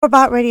For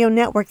Bot Radio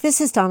Network,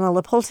 this is Donna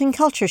LaPolton,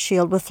 Culture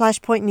Shield with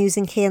Flashpoint News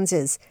in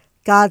Kansas.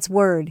 God's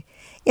Word.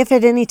 If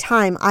at any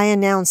time I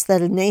announce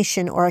that a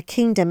nation or a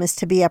kingdom is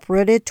to be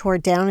uprooted,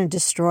 torn down, and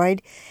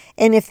destroyed,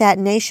 and if that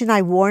nation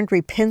I warned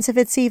repents of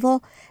its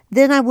evil,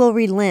 then I will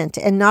relent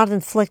and not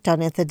inflict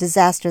on it the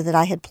disaster that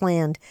I had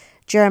planned.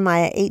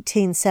 Jeremiah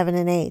 18:7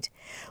 and 8.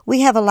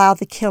 We have allowed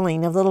the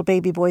killing of little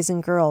baby boys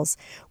and girls.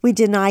 We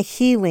deny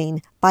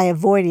healing by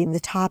avoiding the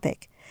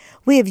topic.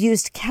 We have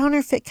used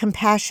counterfeit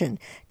compassion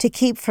to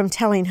keep from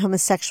telling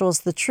homosexuals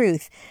the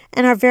truth,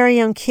 and our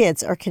very own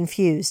kids are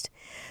confused.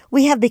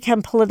 We have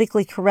become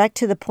politically correct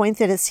to the point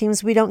that it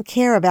seems we don't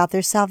care about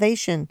their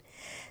salvation.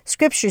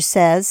 Scripture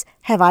says,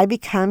 "Have I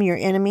become your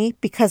enemy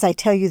because I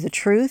tell you the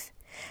truth?"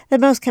 The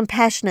most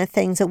compassionate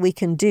things that we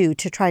can do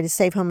to try to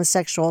save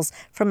homosexuals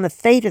from the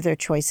fate of their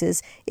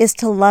choices is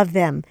to love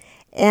them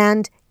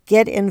and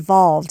get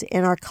involved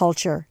in our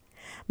culture.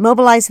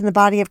 Mobilizing the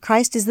body of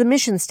Christ is the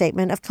mission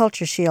statement of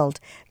Culture Shield.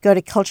 Go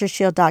to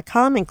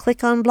cultureshield.com and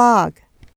click on blog.